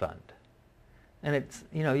hedge fund. And it's,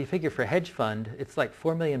 you know, you figure for a hedge fund, it's like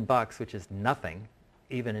 $4 million, which is nothing,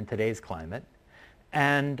 even in today's climate.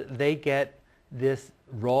 And they get this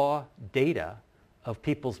raw data of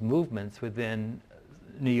people's movements within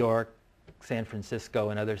New York, San Francisco,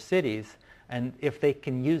 and other cities. And if they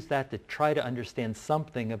can use that to try to understand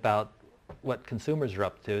something about what consumers are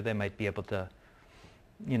up to, they might be able to,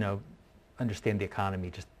 you know, understand the economy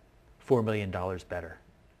just $4 million better.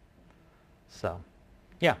 So,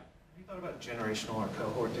 yeah. you thought about generational or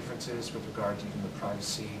cohort differences with regard to even the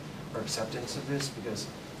privacy or acceptance of this? Because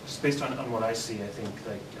just based on what I see, I think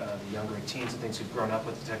like the younger teens and things who've grown up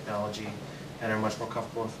with the technology and are much more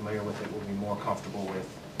comfortable and familiar with it will be more comfortable with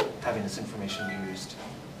having this information used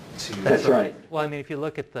to... That's right. Well, I mean, if you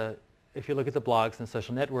look at the blogs and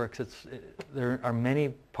social networks, there are many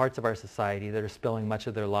parts of our society that are spilling much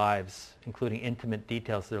of their lives, including intimate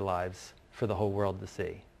details of their lives, for the whole world to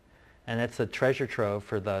see. And that's a treasure trove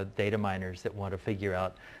for the data miners that want to figure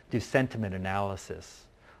out, do sentiment analysis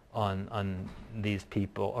on these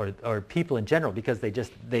people or people in general, because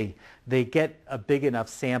they get a big enough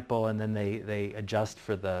sample and then they adjust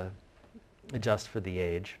for the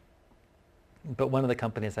age. But one of the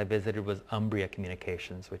companies I visited was Umbria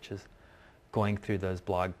Communications, which is going through those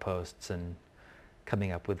blog posts and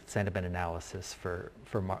coming up with sentiment analysis for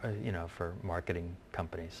marketing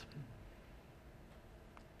companies.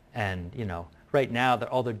 And right now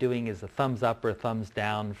all they're doing is a thumbs up or a thumbs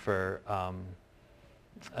down for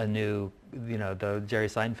a new, the Jerry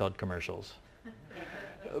Seinfeld commercials.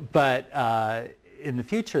 But in the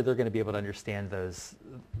future, they're going to be able to understand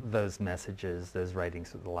those messages, those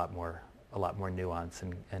writings with a lot more nuance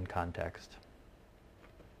and context.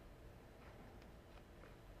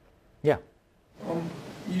 Yeah.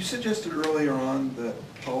 You suggested earlier on that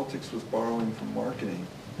politics was borrowing from marketing.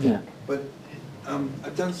 Yeah. But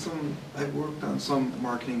I've worked on some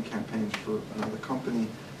marketing campaigns for another company.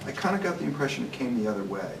 I kind of got the impression it came the other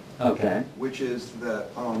way. Okay. Which is that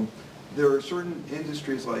there are certain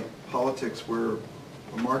industries like politics where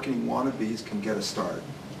marketing wannabes can get a start.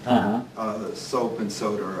 Soap and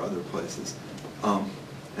soda or other places.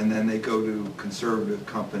 And then they go to conservative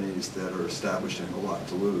companies that are established and have a lot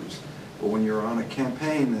to lose. But when you're on a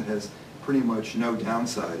campaign that has pretty much no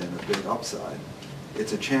downside and a big upside,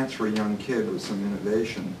 it's a chance for a young kid with some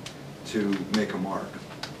innovation to make a mark.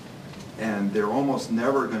 And they're almost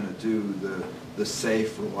never going to do the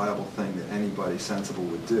safe, reliable thing that anybody sensible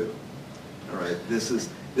would do. All right, this is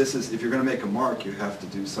if you're going to make a mark, you have to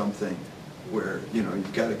do something where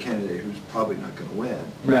you've got a candidate who's probably not going to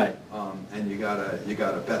win. Right. And you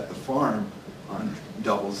gotta bet the farm on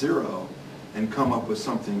 00 and come up with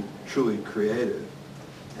something truly creative.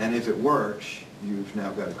 And if it works, you've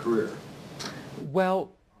now got a career.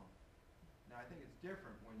 Well, now I think it's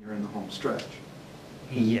different when you're in the home stretch.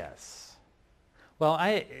 yes. Well,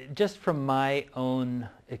 just from my own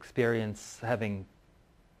experience having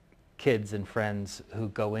kids and friends who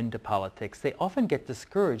go into politics, they often get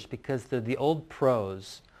discouraged because they're the old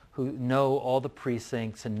pros who know all the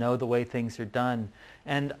precincts and know the way things are done.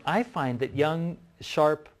 And I find that young,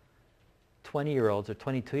 sharp 20-year-olds or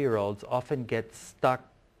 22-year-olds often get stuck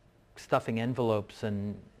stuffing envelopes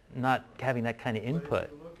and not having that kind of input. But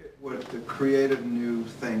if you look at what the creative new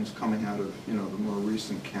things coming out of the more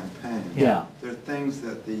recent campaign, Yeah. there are things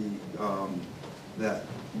that that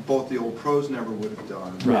both the old pros never would have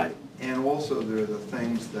done. Right. And also there are the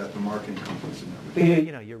things that the marketing companies have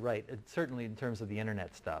never done. You're right. Certainly in terms of the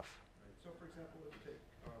internet stuff. So for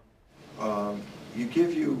example, you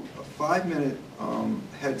give you a 5-minute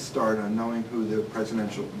head start on knowing who the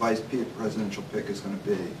vice presidential pick is going to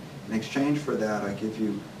be. In exchange for that, I give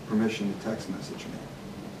you permission to text message me.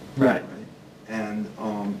 Right. And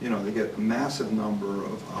they get a massive number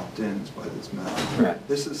of opt-ins by this method. Right.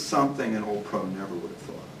 This is something an old pro never would have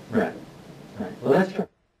thought. Right. Right. Well, that's true.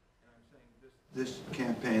 This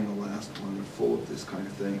campaign, the last one, are full of this kind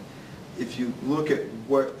of thing. If you look at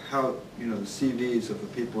how the CVs of the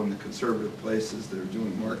people in the conservative places that are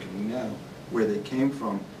doing marketing now, where they came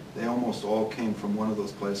from, they almost all came from one of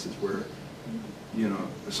those places where,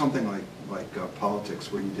 something like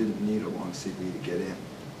politics, where you didn't need a long CV to get in.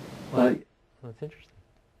 Well, that's interesting.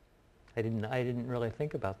 I didn't really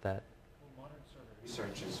think about that. Well, modern sort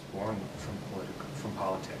of research is born from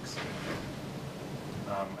politics.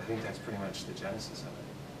 I think that's pretty much the genesis of it.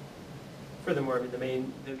 Furthermore, I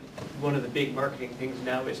mean, one of the big marketing things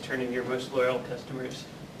now is turning your most loyal customers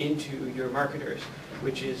into your marketers,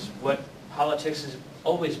 which is what politics has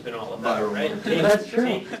always been all about, right? That's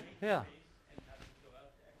true. Yeah.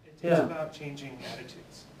 It's about changing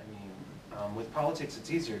attitudes. I mean, with politics,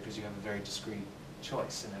 it's easier because you have a very discrete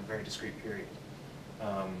choice in a very discrete period.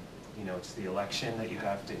 It's the election that you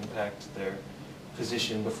have to impact their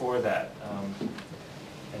position before that.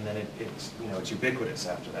 And then it's ubiquitous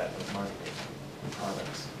after that with marketing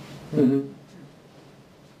products. Mm-hmm.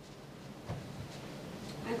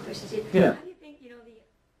 I have a question, Steve. Yeah. How do you think,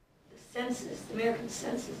 the census, the American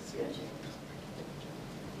census is going to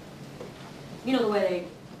change? The way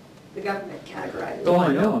the government categorizes. Oh,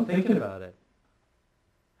 I know. I'm thinking about it.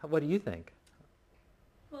 What do you think?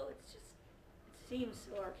 Well, it's seems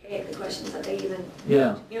so archaic, the questions that they even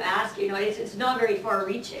ask. It's not very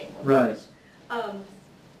far-reaching. Right.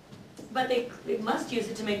 But they must use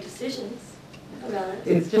it to make decisions about it.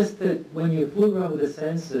 It's just that when you fool around with the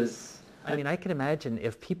census, I mean, I can imagine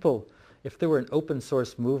if there were an open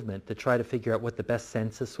source movement to try to figure out what the best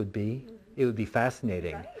census would be, it would be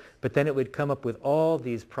fascinating. Right. But then it would come up with all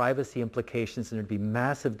these privacy implications and there'd be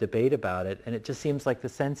massive debate about it. And it just seems like the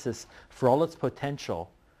census, for all its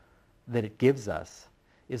potential that it gives us,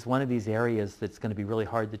 is one of these areas that's going to be really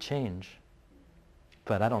hard to change.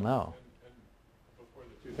 But I don't know. Before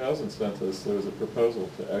the 2000 census, there was a proposal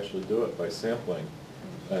to actually do it by sampling.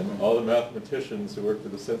 And all the mathematicians who worked for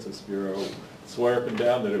the Census Bureau swore up and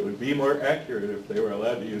down that it would be more accurate if they were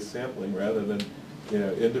allowed to use sampling rather than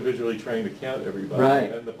individually trying to count everybody.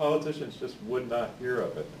 Right. And the politicians just would not hear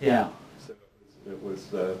of it. yeah, So it was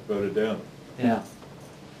voted down. yeah.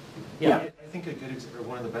 I think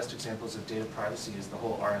one of the best examples of data privacy is the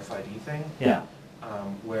whole RFID thing. Yeah.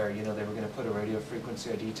 Where they were going to put a radio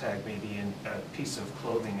frequency ID tag maybe in a piece of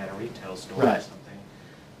clothing at a retail store or Right. something.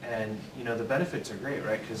 And the benefits are great,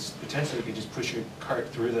 right? Because potentially you could just push your cart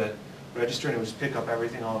through the register and it would just pick up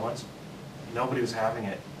everything all at once. Nobody was having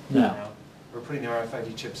it. No. We're putting the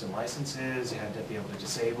RFID chips in licenses. You had to be able to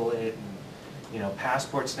disable it, and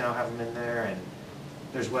passports now have them in there. And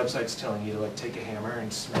there's websites telling you to take a hammer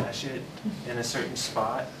and smash it in a certain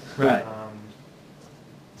spot. Right.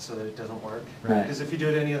 So that it doesn't work. Right. Because if you do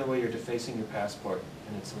it any other way, you're defacing your passport,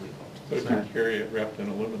 and it's illegal. So if you carry it wrapped in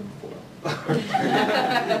aluminum foil.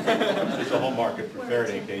 There's a whole market for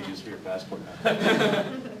Faraday cages for your passport. Did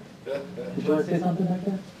you want to say something like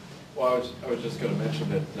that? Well, I was just going to mention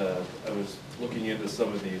that I was looking into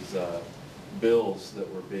some of these bills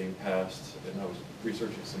that were being passed, and I was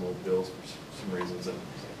researching some old bills for some reasons,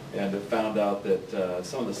 and I found out that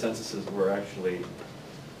some of the censuses were actually,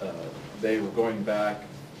 they were going back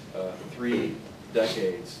 3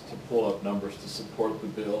 decades to pull up numbers to support the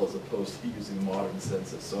bill as opposed to using modern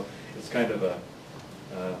census. So it's kind of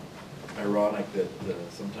ironic that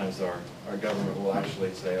sometimes our government will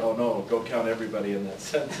actually say, oh no, go count everybody in that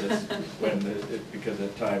census, because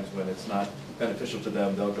at times when it's not beneficial to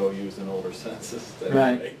them, they'll go use an older census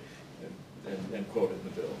anyway, and quote it in the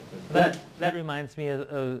bill. That reminds me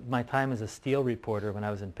of my time as a steel reporter when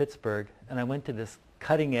I was in Pittsburgh, and I went to this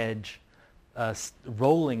cutting-edge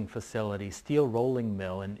rolling facility, steel rolling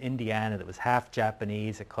mill in Indiana that was half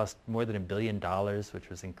Japanese. It cost more than $1 billion, which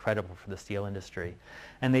was incredible for the steel industry.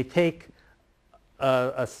 And they take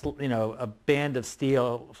a band of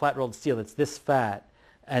steel, flat rolled steel that's this fat,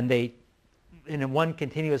 and in one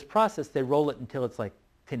continuous process, they roll it until it's like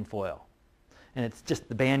tin foil. And it's just,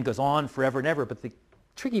 the band goes on forever and ever. But the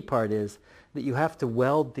tricky part is that you have to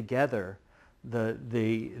weld together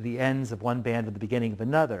the ends of one band with the beginning of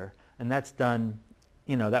another. And that's done,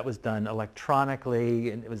 that was done electronically,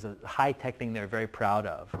 and it was a high-tech thing they were very proud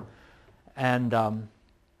of. And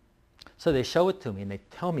so they show it to me, and they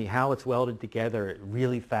tell me how it's welded together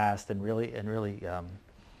really fast and really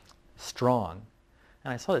strong.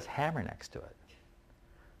 And I saw this hammer next to it.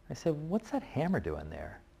 I said, what's that hammer doing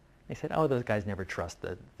there? They said, oh, those guys never trust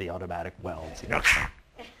the automatic welds.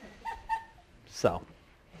 So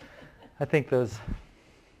I think those...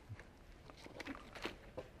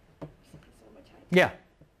 Yeah.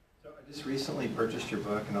 So I just recently purchased your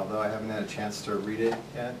book, and although I haven't had a chance to read it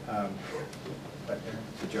yet,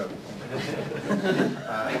 it's a joke.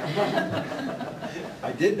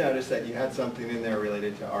 I did notice that you had something in there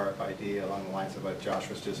related to RFID along the lines of what Josh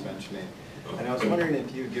was just mentioning. And I was wondering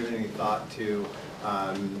if you'd given any thought to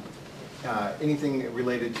anything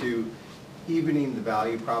related to evening the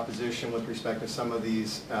value proposition with respect to some of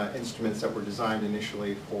these instruments that were designed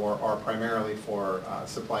initially for, or primarily for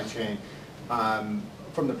supply chain,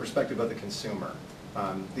 from the perspective of the consumer.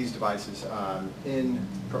 These devices in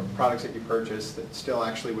products that you purchase that still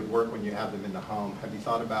actually would work when you have them in the home. Have you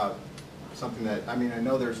thought about something that, I mean, I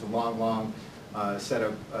know there's a long set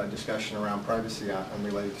of discussion around privacy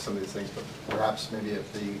related to some of these things, but perhaps maybe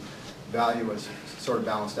if the value was sort of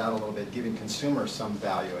balanced out a little bit, giving consumers some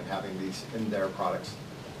value in having these in their products.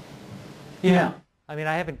 Yeah. I mean,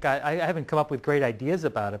 I haven't come up with great ideas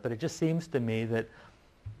about it, but it just seems to me that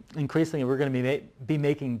increasingly we're going to be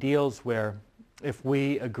making deals where if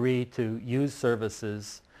we agree to use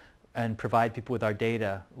services and provide people with our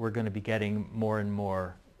data, we're going to be getting more and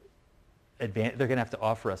more they're going to have to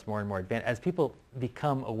offer us more and more advantage. As people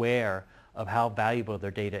become aware of how valuable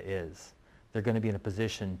their data is, they're going to be in a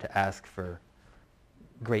position to ask for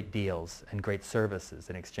great deals and great services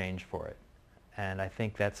in exchange for it. And I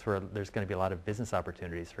think that's where there's going to be a lot of business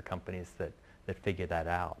opportunities for companies that figure that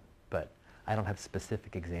out. But I don't have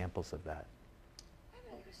specific examples of that.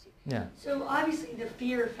 Yeah. So obviously the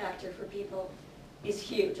fear factor for people is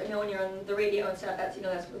huge. I know when you're on the radio and stuff, that's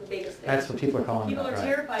that's one of the biggest things. That's what people are calling People about, are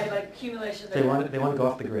right. terrified about accumulation of They want to go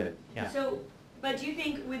off the grid. Yeah. So, but do you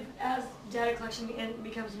think as data collection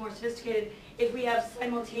becomes more sophisticated, if we have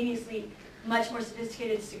simultaneously much more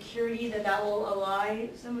sophisticated security, that will ally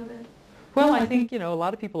some of it? Well, I think, a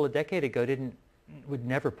lot of people a decade ago would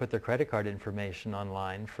never put their credit card information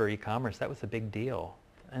online for e-commerce. That was a big deal.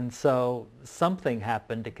 And so something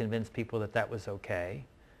happened to convince people that was okay.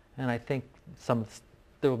 And I think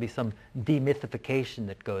there will be some demythification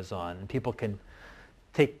that goes on. And people can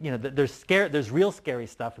take, there's real scary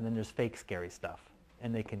stuff and then there's fake scary stuff.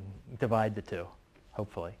 And they can divide the two,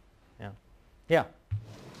 hopefully. Yeah. Yeah.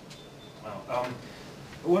 Wow.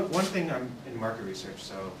 One thing, I'm in market research,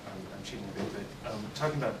 so I'm cheating a bit, but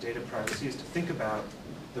talking about data privacy is to think about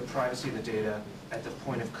the privacy of the data at the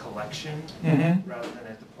point of collection rather than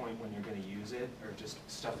at the point when you're going to use it or just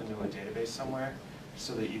stuff into a database somewhere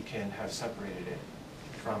so that you can have separated it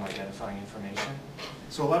from identifying information.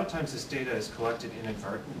 So a lot of times this data is collected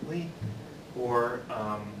inadvertently or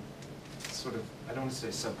sort of, I don't want to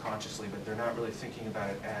say subconsciously, but they're not really thinking about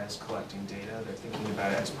it as collecting data. They're thinking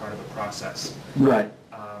about it as part of a process. Right.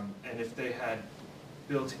 And if they had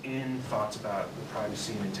built-in thoughts about the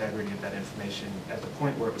privacy and integrity of that information at the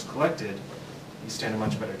point where it was collected, you stand a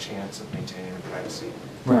much better chance of maintaining the privacy.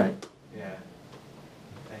 Right. Yeah.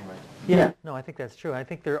 Anyway. Yeah. No, I think that's true. I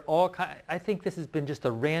think I think this has been just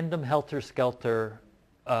a random helter-skelter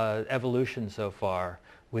evolution so far,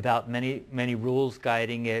 without many rules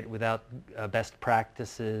guiding it, without best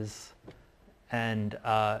practices, and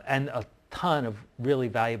a ton of really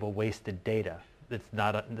valuable wasted data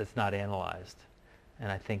that's not analyzed.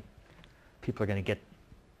 And I think people are going to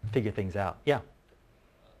figure things out. Yeah.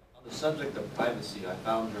 On the subject of privacy, I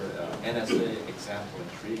found your NSA example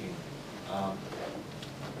intriguing.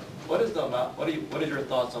 What is your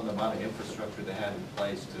thoughts on the amount of infrastructure they have in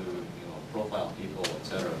place to profile people, et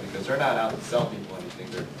cetera? Because they're not out to sell people anything.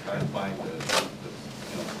 They're trying to find the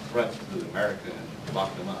threats to America and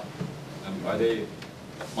lock them up. Are they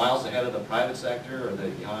miles ahead of the private sector? Or are they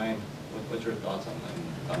behind? What's your thoughts on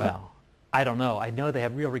that? Well, I don't know. I know they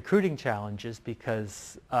have real recruiting challenges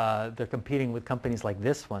because they're competing with companies like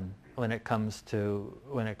this one when it comes to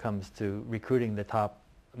recruiting the top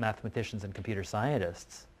mathematicians and computer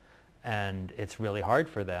scientists, and it's really hard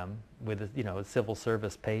for them with a civil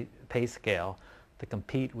service pay scale to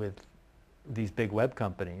compete with these big web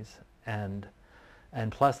companies, and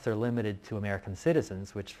plus they're limited to American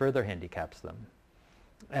citizens, which further handicaps them,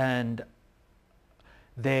 and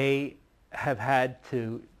they have had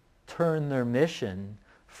to turn their mission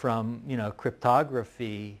from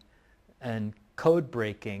cryptography and code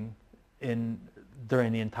breaking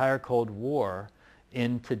during the entire Cold War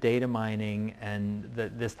into data mining and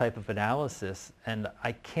this type of analysis, and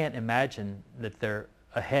I can't imagine that they're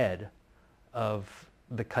ahead of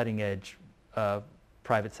the cutting edge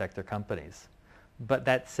private sector companies. But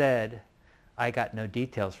that said, I got no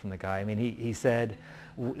details from the guy. I mean, he said,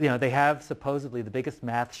 they have supposedly the biggest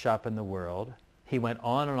math shop in the world. He went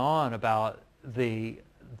on and on about the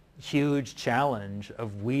huge challenge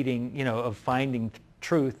of weeding, of finding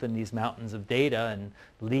truth in these mountains of data and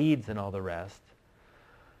leads and all the rest.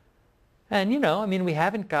 And I mean, we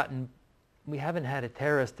haven't had a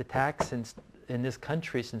terrorist attack in this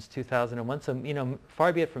country since 2001. So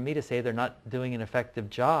far be it from me to say they're not doing an effective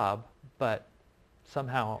job, but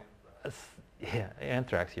somehow, yeah,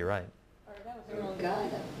 anthrax. You're right. Oh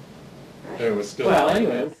God. It was still. Well,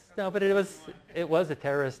 anyways, no, but it was a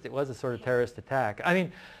terrorist. It was a sort of terrorist attack. I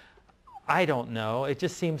mean, I don't know. It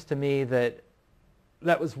just seems to me that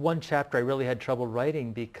was one chapter I really had trouble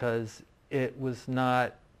writing because it was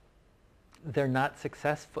not. They're not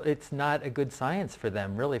successful. It's not a good science for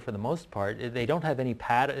them, really, for the most part. They don't have any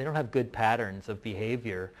pattern. They don't have good patterns of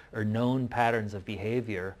behavior or known patterns of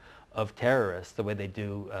behavior of terrorists the way they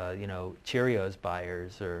do, Cheerios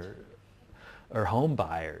buyers or home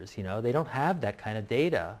buyers. They don't have that kind of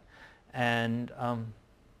data, and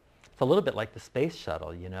it's a little bit like the space shuttle.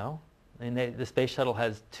 I mean, the space shuttle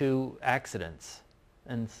has 2 accidents,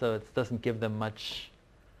 and so it doesn't give them much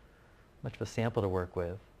of a sample to work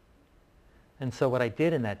with. And so what I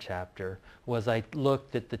did in that chapter was I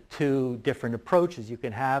looked at the 2 different approaches you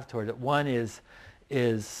can have toward it. One is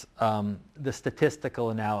the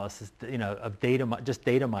statistical analysis, of just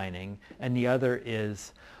data mining, and the other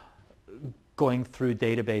is going through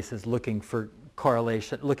databases looking for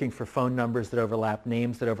correlation, looking for phone numbers that overlap,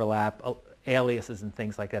 names that overlap, aliases and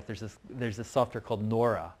things like that. There's this software called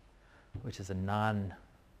Nora, which is a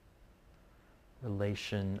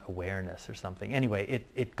relation awareness or something. Anyway,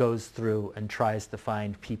 it goes through and tries to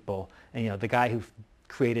find people. And, you know, the guy who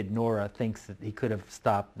created Nora thinks that he could have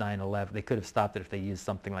stopped 9/11. They could have stopped it if they used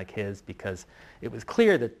something like his, because it was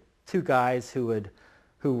clear that two guys who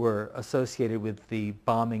were associated with the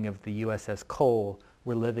bombing of the USS Cole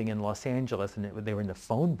were living in Los Angeles, and they were in the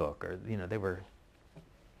phone book, or, you know,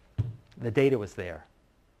 the data was there.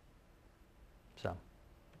 So,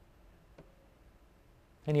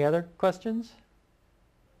 any other questions?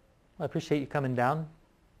 I appreciate you coming down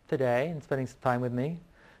today and spending some time with me.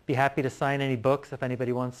 Be happy to sign any books if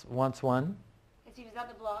anybody wants one. Is that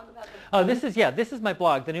the blog? Oh, this is my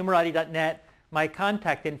blog, thenumerati.net. My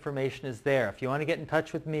contact information is there. If you want to get in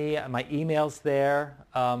touch with me, my email's there.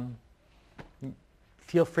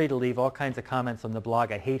 Feel free to leave all kinds of comments on the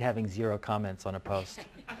blog. I hate having 0 comments on a post.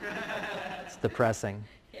 It's depressing.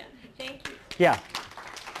 Yeah, thank you. Yeah,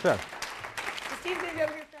 sure. Steve's going to go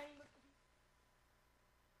over here.